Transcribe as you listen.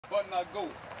button I go.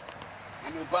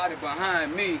 Ain't nobody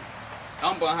behind me.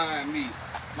 I'm behind me.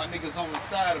 My niggas on the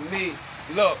side of me.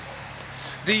 Look,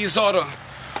 these are the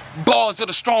bars of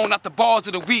the strong, not the bars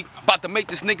of the weak. About to make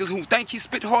this niggas who think he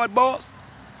spit hard bars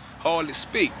hardly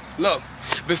speak. Look,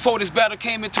 before this battle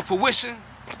came into fruition,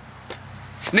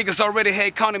 niggas already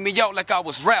had counted me out like I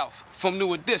was Ralph from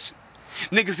New Edition.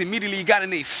 Niggas immediately got in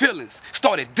their feelings,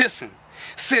 started dissing.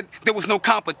 Said there was no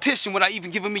competition without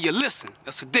even giving me a listen.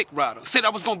 That's a dick rider. Said I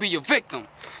was gonna be a victim.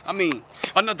 I mean,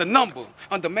 another number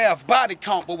under math body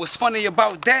count. But what's funny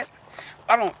about that,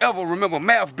 I don't ever remember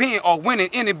math being or winning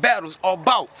any battles or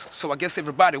bouts. So I guess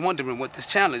everybody wondering what this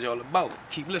challenge all about.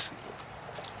 Keep listening.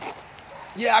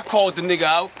 Yeah, I called the nigga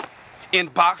out,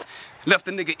 inbox, left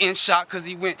the nigga in shock cause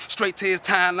he went straight to his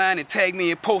timeline and tagged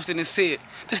me and posted and said,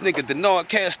 this nigga Denard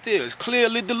Castile is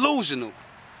clearly delusional.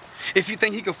 If you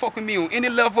think he can fuck with me on any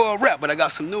level of rap, but I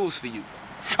got some news for you.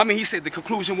 I mean, he said the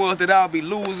conclusion was that I'll be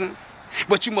losing,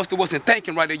 but you must have wasn't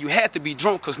thinking right, or you had to be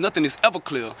drunk, cause nothing is ever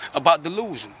clear about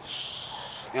delusions.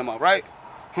 Am I right?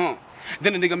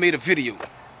 Then the nigga made a video.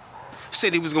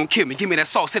 Said he was gonna kill me, give me that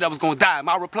sauce, said I was gonna die.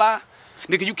 My reply?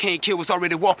 Nigga, you can't kill what's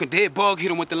already walking dead. Bug hit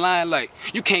him with the line like,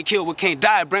 you can't kill what can't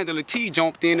die. Brandon T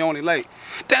jumped in on it like,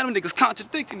 damn, them niggas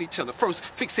contradicting each other. First,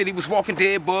 Fiks said he was walking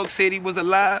dead, Bug said he was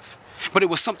alive. But it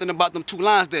was something about them two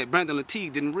lines that Brandon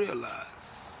T didn't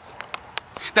realize.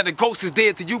 That the ghost is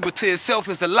dead to you, but to itself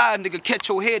is alive. Nigga, catch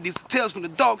your head, these are tales from the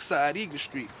dark side, Eagle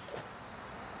Street.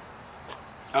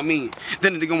 I mean,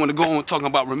 then the nigga wanna go on talking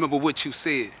about remember what you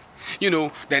said. You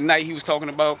know, that night he was talking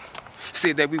about,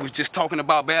 said that we was just talking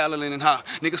about battling and how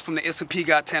niggas from the S&P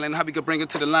got talent and how we could bring it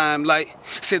to the limelight.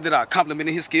 Said that I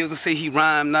complimented his skills and say he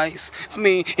rhymed nice. I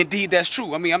mean, indeed that's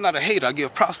true. I mean, I'm not a hater, I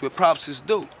give props where props is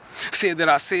due. Said that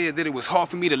I said that it was hard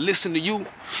for me to listen to you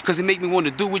because it make me want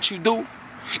to do what you do.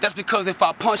 That's because if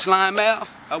I punchline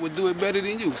math, I would do it better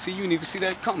than you. See, you didn't even see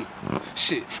that coming.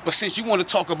 Shit. But since you want to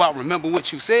talk about remember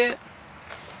what you said,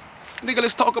 nigga,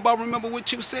 let's talk about remember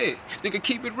what you said. Nigga,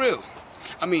 keep it real.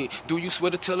 I mean, do you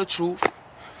swear to tell the truth?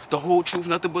 The whole truth,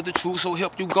 nothing but the truth, so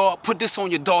help you God. Put this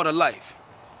on your daughter's life.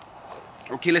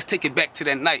 Okay, let's take it back to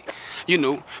that night. You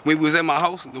know, when we was at my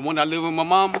house, the one I live with my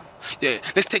mama. Yeah,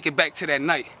 let's take it back to that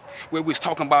night where we was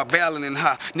talking about battling and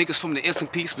how niggas from the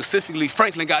S&P, specifically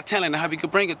Franklin, got talent and how we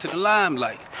could bring it to the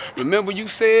limelight. Remember you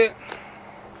said?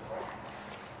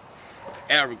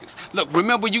 Arrogance. Look,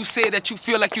 remember you said that you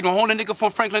feel like you the only nigga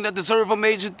from Franklin that deserve a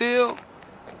major deal?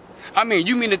 I mean,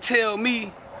 you mean to tell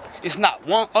me it's not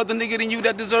one other nigga than you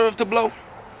that deserve to blow?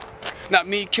 Not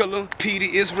me, Killer,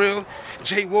 Petey, Israel,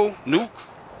 J-Wo, Nuke,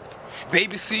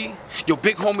 Baby C, your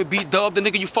big homie B-Dub, the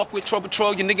nigga you fuck with, Trouble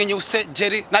Trug, your nigga in your set,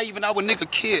 Jetty, not even our nigga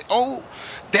Kid. Oh,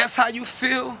 that's how you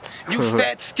feel? You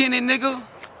fat, skinny nigga?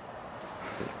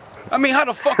 I mean, how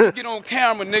the fuck you get on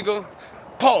camera, nigga?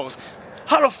 Pause.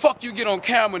 How the fuck you get on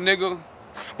camera, nigga,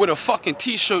 with a fucking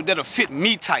t-shirt that'll fit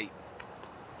me tight?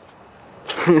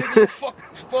 Nigga,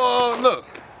 fuck, look.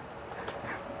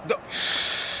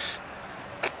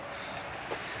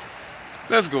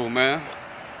 Let's go, man.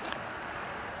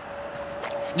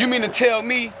 You mean to tell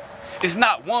me it's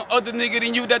not one other nigga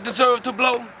than you that deserve to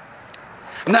blow?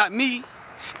 Not me,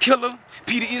 Killer,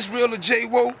 Peter Israel or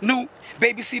J-Wo, Nuke,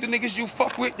 Baby C, the niggas you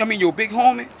fuck with, I mean your big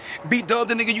homie, B-Dub,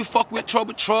 the nigga you fuck with,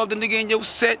 Trouble Trub, the nigga in your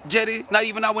set, Jetty, not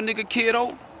even our nigga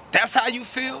Kiddo. That's how you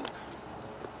feel?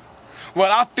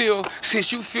 Well, I feel,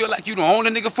 since you feel like you the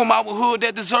only nigga from our hood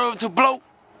that deserve to blow,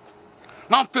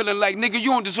 I'm feeling like, nigga, you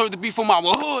don't deserve to be from our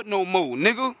hood no more,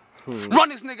 nigga. Run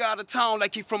this nigga out of town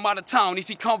like he from out of town. If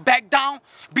he come back down,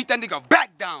 beat that nigga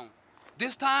back down.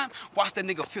 This time, watch that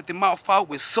nigga filthy mouth out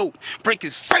with soap, break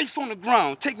his face on the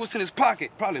ground, take what's in his pocket,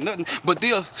 probably nothing, but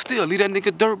they'll still leave that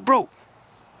nigga dirt broke.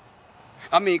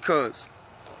 I mean, cuz,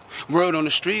 word on the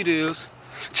street is,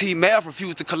 T-Mav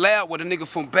refused to collab with a nigga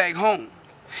from back home.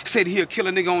 Said he'll kill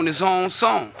a nigga on his own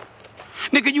song.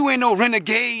 Nigga, you ain't no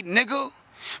renegade, nigga.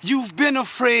 You've been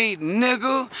afraid,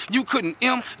 nigga. You couldn't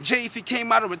MJ if he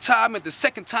came out of retirement the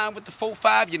second time with the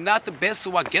 4-5. You're not the best,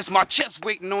 so I guess my chest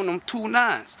waiting on them 2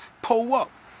 9s. Pull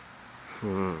up.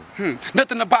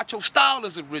 Nothing about your style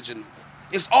is original.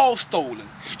 It's all stolen.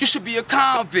 You should be a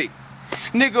convict.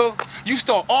 Nigga, you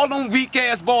start all them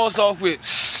weak-ass balls off with,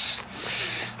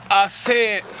 I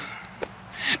said,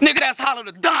 nigga, that's Hollow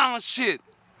the Don shit.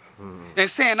 And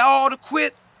saying all to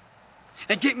quit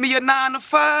and get me a 9 to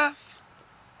 5.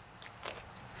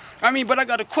 I mean, but I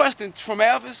got a question from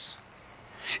Elvis.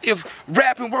 If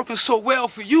rapping working so well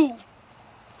for you,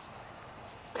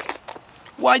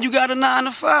 why you got a 9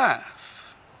 to 5?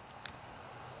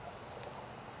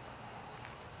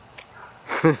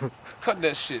 Cut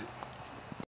that shit.